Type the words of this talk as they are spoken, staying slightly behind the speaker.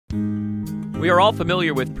We are all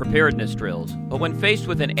familiar with preparedness drills, but when faced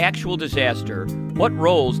with an actual disaster, what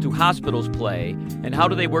roles do hospitals play, and how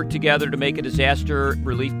do they work together to make a disaster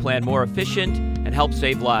relief plan more efficient and help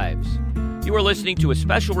save lives? You are listening to a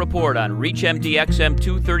special report on ReachMD XM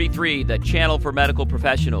 233, the channel for medical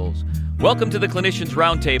professionals. Welcome to the Clinicians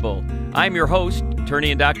Roundtable. I'm your host,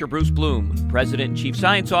 attorney and Dr. Bruce Bloom, President and Chief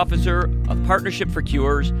Science Officer of Partnership for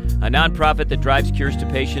Cures, a nonprofit that drives cures to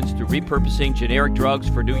patients through repurposing generic drugs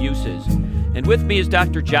for new uses. And with me is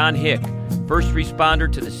Dr. John Hick, first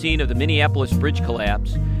responder to the scene of the Minneapolis bridge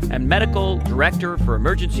collapse and medical director for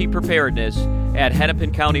emergency preparedness at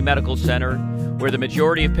Hennepin County Medical Center, where the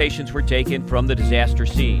majority of patients were taken from the disaster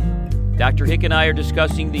scene. Dr. Hick and I are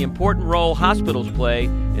discussing the important role hospitals play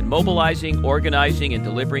in mobilizing, organizing, and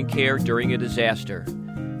delivering care during a disaster.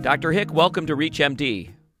 Dr. Hick, welcome to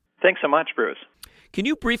ReachMD. Thanks so much, Bruce. Can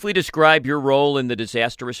you briefly describe your role in the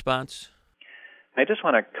disaster response? I just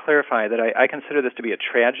want to clarify that I consider this to be a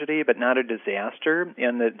tragedy, but not a disaster,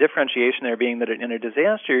 and the differentiation there being that in a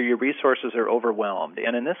disaster, your resources are overwhelmed.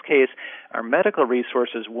 And in this case, our medical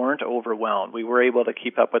resources weren't overwhelmed. We were able to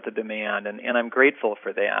keep up with the demand, and I'm grateful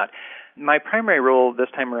for that. My primary role this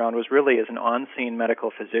time around was really as an on-scene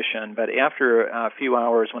medical physician, but after a few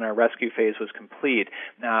hours when our rescue phase was complete,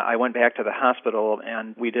 I went back to the hospital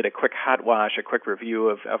and we did a quick hot wash, a quick review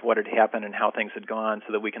of what had happened and how things had gone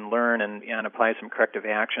so that we can learn and apply some corrective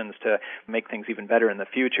actions to make things even better in the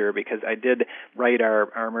future, because I did write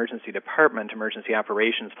our emergency department, emergency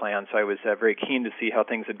operations plan, so I was very keen to see how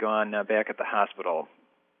things had gone back at the hospital.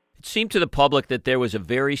 It seemed to the public that there was a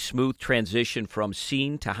very smooth transition from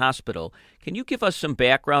scene to hospital. Can you give us some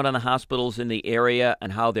background on the hospitals in the area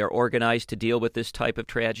and how they're organized to deal with this type of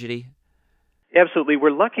tragedy? Absolutely.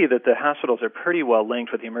 We're lucky that the hospitals are pretty well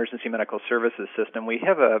linked with the emergency medical services system. We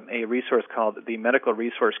have a resource called the Medical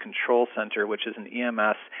Resource Control Center, which is an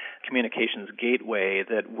EMS communications gateway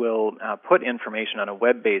that will put information on a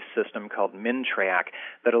web-based system called MinTrack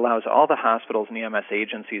that allows all the hospitals and EMS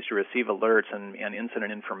agencies to receive alerts and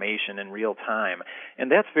incident information in real time. And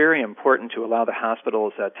that's very important to allow the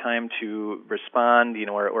hospitals time to respond,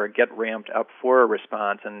 or get ramped up for a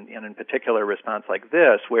response, and in particular a response like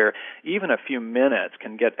this, where even a few minutes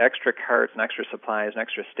can get extra carts and extra supplies and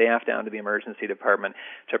extra staff down to the emergency department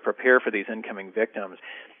to prepare for these incoming victims.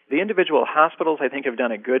 The individual hospitals, I think, have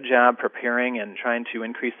done a good job preparing and trying to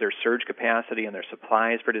increase their surge capacity and their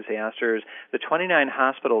supplies for disasters. The 29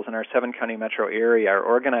 hospitals in our 7-county metro area are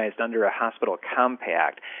organized under a hospital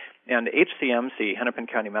compact. And HCMC, Hennepin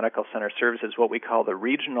County Medical Center, serves as what we call the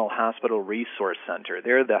Regional Hospital Resource Center.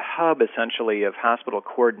 They're the hub, essentially, of hospital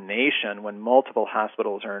coordination when multiple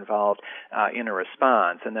hospitals are involved in a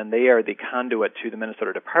response. And then they are the conduit to the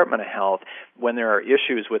Minnesota Department of Health when there are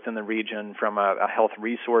issues within the region from a health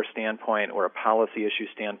resource standpoint or a policy issue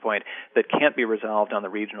standpoint that can't be resolved on the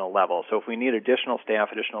regional level. So if we need additional staff,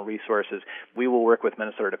 additional resources, we will work with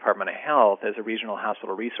Minnesota Department of Health as a Regional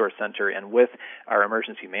Hospital Resource Center and with our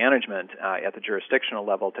emergency management at the jurisdictional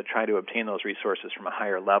level to try to obtain those resources from a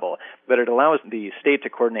higher level. But it allows the state to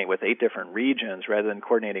coordinate with 8 different regions rather than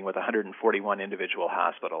coordinating with 141 individual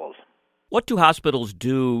hospitals. What do hospitals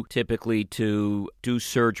do typically to do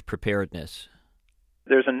surge preparedness?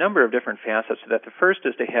 There's a number of different facets to that. The first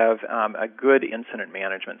is to have a good incident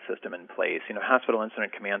management system in place, hospital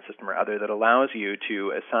incident command system or other that allows you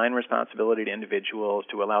to assign responsibility to individuals,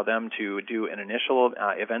 to allow them to do an initial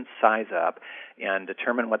event size up and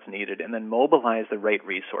determine what's needed, and then mobilize the right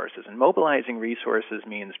resources. And mobilizing resources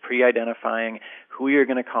means pre-identifying who you're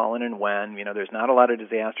going to call in and when. There's not a lot of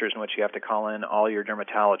disasters in which you have to call in all your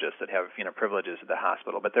dermatologists that have, privileges at the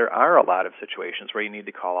hospital, but there are a lot of situations where you need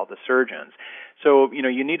to call all the surgeons. So,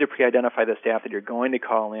 you need to pre-identify the staff that you're going to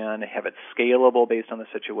call in, have it scalable based on the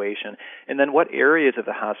situation, and then what areas of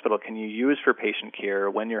the hospital can you use for patient care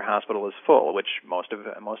when your hospital is full, which most of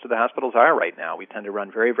the hospitals are right now. We tend to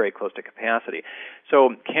run very, very close to capacity.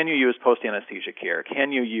 So can you use post-anesthesia care?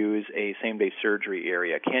 Can you use a same-day surgery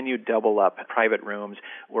area? Can you double up private rooms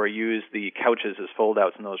or use the couches as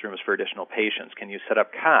fold-outs in those rooms for additional patients? Can you set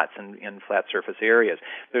up cots in flat surface areas?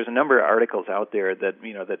 There's a number of articles out there that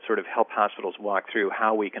that sort of help hospitals walk through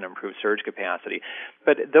how we can improve surge capacity.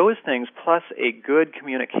 But those things, plus a good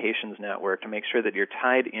communications network to make sure that you're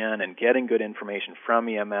tied in and getting good information from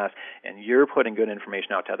EMS and you're putting good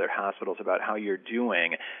information out to other hospitals about how you're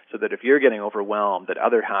doing so that if you're getting overwhelmed, that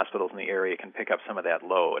other hospitals in the area can pick up some of that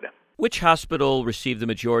load. Which hospital received the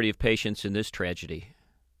majority of patients in this tragedy?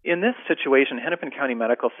 In this situation, Hennepin County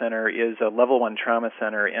Medical Center is a level 1 trauma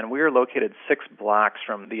center, and we are located 6 blocks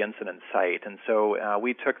from the incident site. And so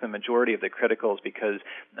we took the majority of the criticals because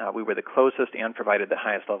we were the closest and provided the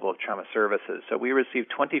highest level of trauma services. So we received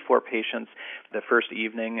 24 patients the first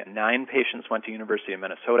evening. 9 patients went to University of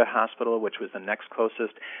Minnesota Hospital, which was the next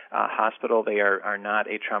closest hospital. They are not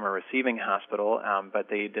a trauma receiving hospital, but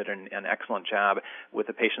they did an excellent job with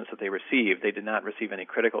the patients that they received. They did not receive any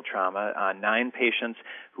critical trauma. 9 patients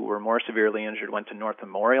who were more severely injured went to North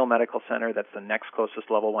Memorial Medical Center. That's the next closest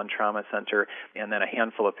level 1 trauma center. And then a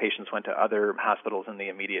handful of patients went to other hospitals in the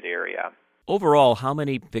immediate area. Overall, how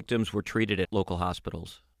many victims were treated at local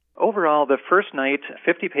hospitals? Overall, the first night,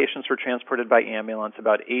 50 patients were transported by ambulance.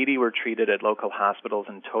 About 80 were treated at local hospitals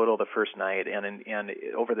in total the first night. And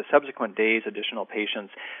over the subsequent days, additional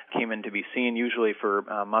patients came in to be seen, usually for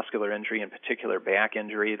muscular injury, in particular back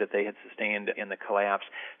injury that they had sustained in the collapse.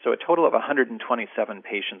 So a total of 127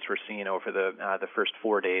 patients were seen over the first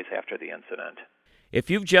 4 days after the incident. If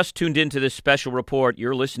you've just tuned into this special report,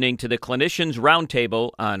 you're listening to the Clinicians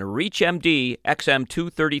Roundtable on ReachMD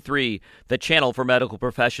XM233, the channel for medical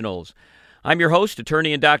professionals. I'm your host,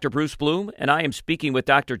 attorney and Dr. Bruce Bloom, and I am speaking with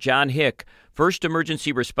Dr. John Hick, first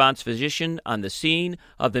emergency response physician on the scene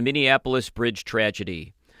of the Minneapolis Bridge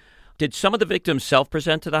tragedy. Did some of the victims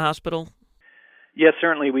self-present to the hospital? Yes,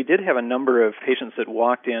 certainly. We did have a number of patients that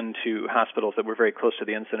walked into hospitals that were very close to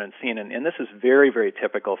the incident scene, and this is very, very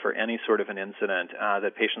typical for any sort of an incident,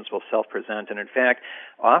 that patients will self-present. And in fact,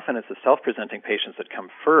 often it's the self-presenting patients that come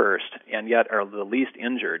first and yet are the least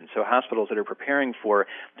injured. And so hospitals that are preparing for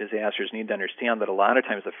disasters need to understand that a lot of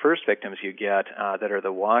times the first victims you get that are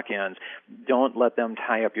the walk-ins, don't let them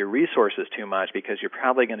tie up your resources too much, because you're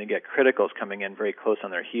probably going to get criticals coming in very close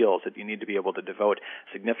on their heels that you need to be able to devote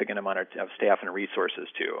a significant amount of staff and resources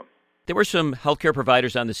to. There were some healthcare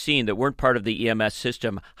providers on the scene that weren't part of the EMS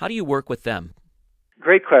system. How do you work with them?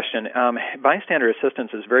 Great question. Bystander assistance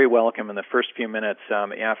is very welcome in the first few minutes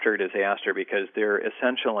after a disaster, because they're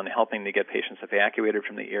essential in helping to get patients evacuated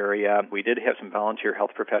from the area. We did have some volunteer health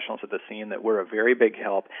professionals at the scene that were a very big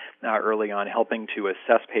help early on, helping to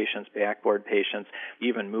assess patients, backboard patients,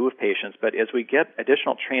 even move patients. But as we get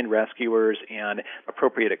additional trained rescuers and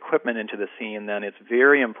appropriate equipment into the scene, then it's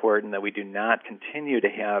very important that we do not continue to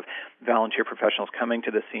have volunteer professionals coming to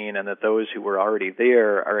the scene, and that those who were already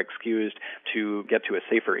there are excused to get to a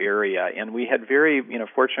safer area. And we had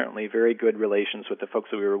fortunately, very good relations with the folks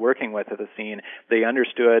that we were working with at the scene. They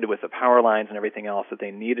understood with the power lines and everything else that they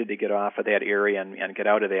needed to get off of that area and get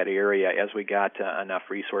out of that area as we got enough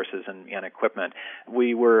resources and equipment.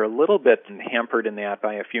 We were a little bit hampered in that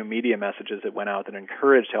by a few media messages that went out that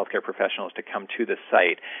encouraged healthcare professionals to come to the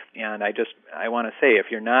site. And I want to say, if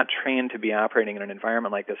you're not trained to be operating in an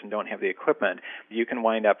environment like this and don't have the equipment, you can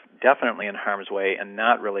wind up definitely in harm's way and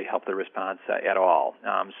not really help the response at all.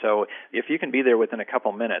 So if you can be there within a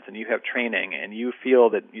couple minutes and you have training and you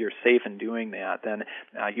feel that you're safe in doing that, then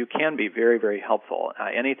you can be very, very helpful.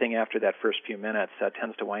 Anything after that first few minutes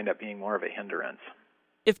tends to wind up being more of a hindrance.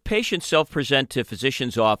 If patients self-present to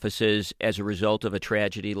physicians' offices as a result of a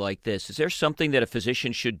tragedy like this, is there something that a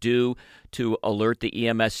physician should do to alert the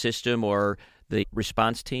EMS system or the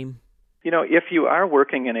response team? If you are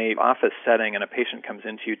working in an office setting and a patient comes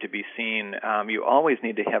into you to be seen, you always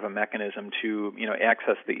need to have a mechanism to,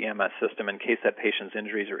 access the EMS system in case that patient's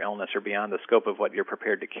injuries or illness are beyond the scope of what you're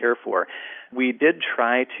prepared to care for. We did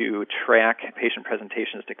try to track patient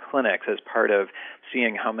presentations to clinics as part of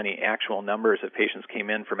seeing how many actual numbers of patients came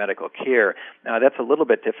in for medical care. That's a little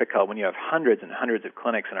bit difficult when you have hundreds and hundreds of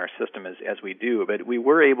clinics in our system as we do, but we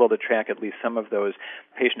were able to track at least some of those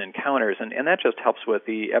patient encounters, and that just helps with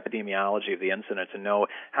the epidemiology of the incident to know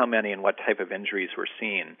how many and what type of injuries were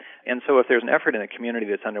seen. And so if there's an effort in the community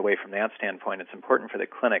that's underway from that standpoint, it's important for the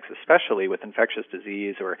clinics, especially with infectious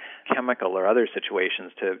disease or chemical or other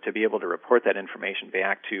situations, to be able to report that information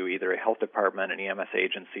back to either a health department, an EMS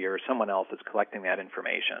agency, or someone else that's collecting that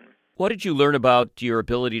information. What did you learn about your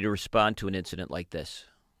ability to respond to an incident like this?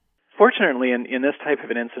 Fortunately, in this type of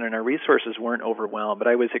an incident, our resources weren't overwhelmed, but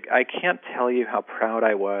I can't tell you how proud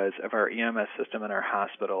I was of our EMS system and our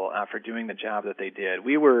hospital for doing the job that they did.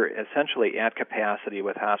 We were essentially at capacity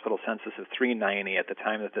with hospital census of 390 at the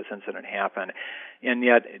time that this incident happened, and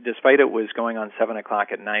yet, despite it was going on 7 o'clock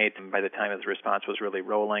at night, and by the time the response was really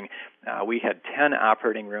rolling, we had 10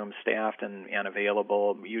 operating rooms staffed and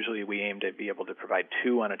available. Usually we aim to be able to provide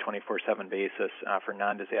 2 on a 24/7 basis for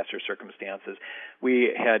non-disaster circumstances.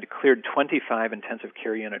 We had clear cleared 25 intensive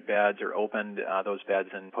care unit beds or opened those beds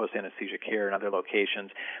in post-anesthesia care and other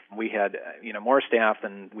locations. We had more staff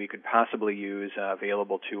than we could possibly use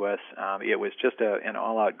available to us. It was just an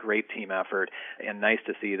all-out great team effort, and nice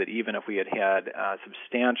to see that even if we had a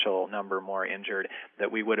substantial number more injured,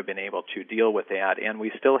 that we would have been able to deal with that. And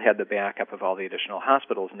we still had the backup of all the additional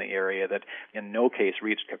hospitals in the area that in no case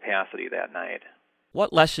reached capacity that night.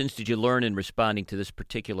 What lessons did you learn in responding to this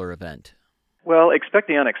particular event? Well, expect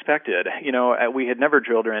the unexpected. We had never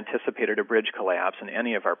drilled or anticipated a bridge collapse in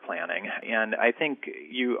any of our planning, and I think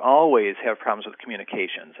you always have problems with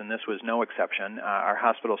communications, and this was no exception. Our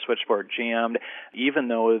hospital switchboard jammed, even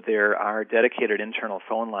though there are dedicated internal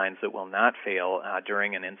phone lines that will not fail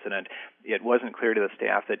during an incident. It wasn't clear to the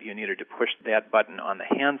staff that you needed to push that button on the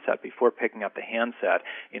handset before picking up the handset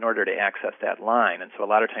in order to access that line. And so a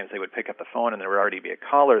lot of times they would pick up the phone and there would already be a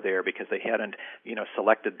caller there because they hadn't,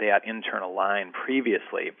 selected that internal line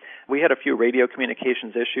previously. We had a few radio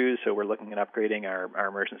communications issues, so we're looking at upgrading our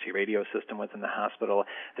emergency radio system within the hospital.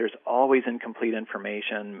 There's always incomplete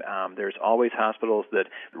information. There's always hospitals that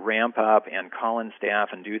ramp up and call in staff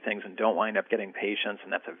and do things and don't wind up getting patients,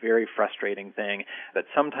 and that's a very frustrating thing. But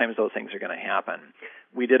sometimes those things are going to happen.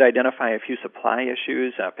 We did identify a few supply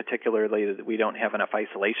issues, particularly that we don't have enough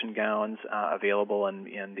isolation gowns available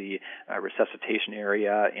in the resuscitation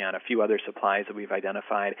area and a few other supplies that we've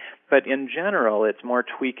identified. But in general, it's more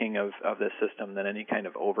tweaking of the system than any kind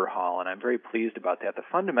of overhaul, and I'm very pleased about that. The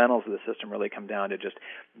fundamentals of the system really come down to just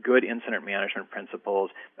good incident management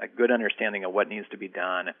principles, a good understanding of what needs to be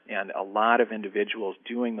done, and a lot of individuals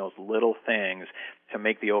doing those little things to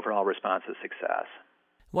make the overall response a success.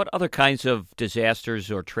 What other kinds of disasters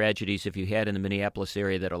or tragedies have you had in the Minneapolis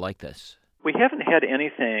area that are like this? We haven't had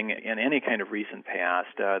anything in any kind of recent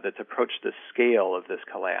past that's approached the scale of this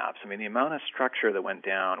collapse. I mean, the amount of structure that went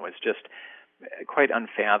down was just quite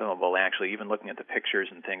unfathomable, actually. Even looking at the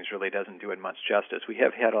pictures and things really doesn't do it much justice. We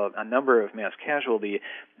have had a number of mass casualty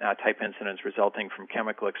type incidents resulting from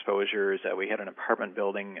chemical exposures. We had an apartment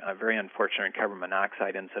building, a very unfortunate carbon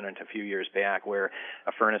monoxide incident a few years back where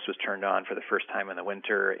a furnace was turned on for the first time in the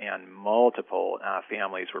winter and multiple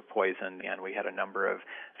families were poisoned, and we had a number of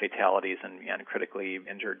fatalities and critically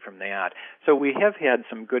injured from that. So we have had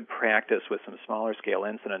some good practice with some smaller scale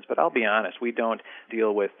incidents, but I'll be honest, we don't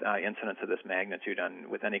deal with incidents of this magnitude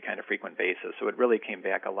with any kind of frequent basis. So it really came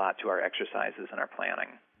back a lot to our exercises and our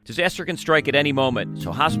planning. Disaster can strike at any moment,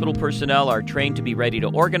 so hospital personnel are trained to be ready to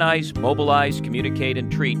organize, mobilize, communicate,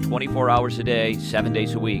 and treat 24 hours a day, 7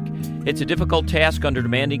 days a week. It's a difficult task under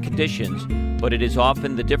demanding conditions, but it is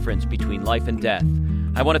often the difference between life and death.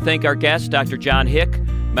 I want to thank our guest, Dr. John Hick,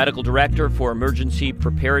 Medical Director for Emergency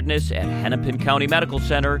Preparedness at Hennepin County Medical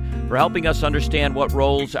Center, for helping us understand what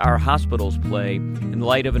roles our hospitals play in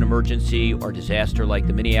light of an emergency or disaster like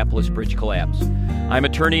the Minneapolis bridge collapse. I'm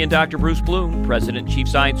attorney and Dr. Bruce Bloom, President and Chief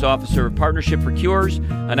Science Officer of Partnership for Cures,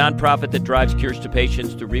 a nonprofit that drives cures to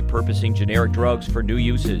patients through repurposing generic drugs for new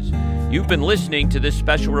uses. You've been listening to this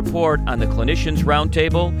special report on the Clinicians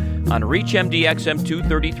Roundtable on ReachMD XM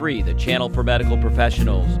 233, the channel for medical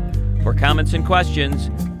professionals. For comments and questions,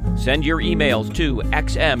 send your emails to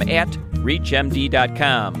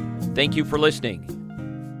xm@reachmd.com. Thank you for listening.